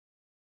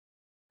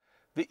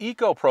The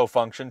ECO PRO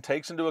function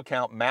takes into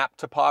account map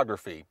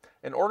topography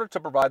in order to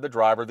provide the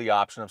driver the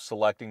option of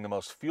selecting the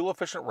most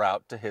fuel-efficient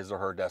route to his or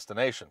her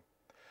destination.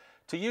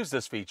 To use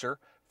this feature,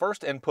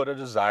 first input a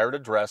desired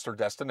address or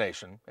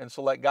destination and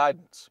select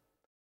Guidance.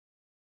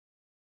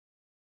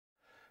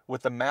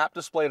 With the map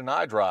displayed in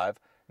iDrive,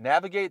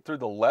 navigate through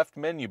the left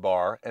menu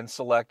bar and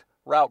select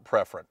Route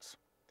Preference.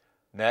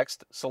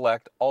 Next,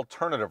 select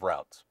Alternative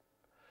Routes.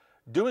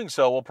 Doing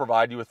so will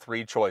provide you with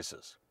three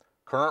choices: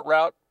 Current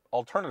Route,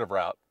 Alternative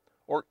Route,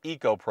 or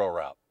ECO PRO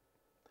route.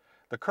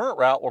 The current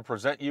route will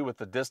present you with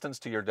the distance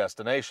to your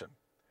destination.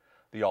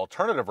 The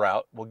alternative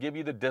route will give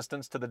you the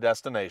distance to the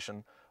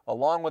destination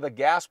along with a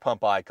gas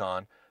pump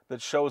icon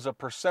that shows a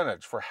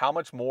percentage for how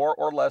much more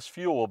or less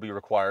fuel will be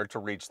required to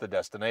reach the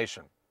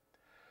destination.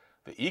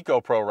 The ECO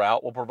PRO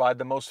route will provide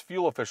the most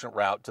fuel-efficient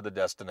route to the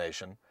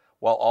destination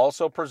while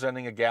also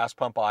presenting a gas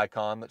pump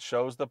icon that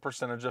shows the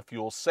percentage of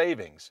fuel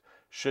savings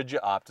should you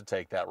opt to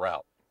take that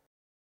route.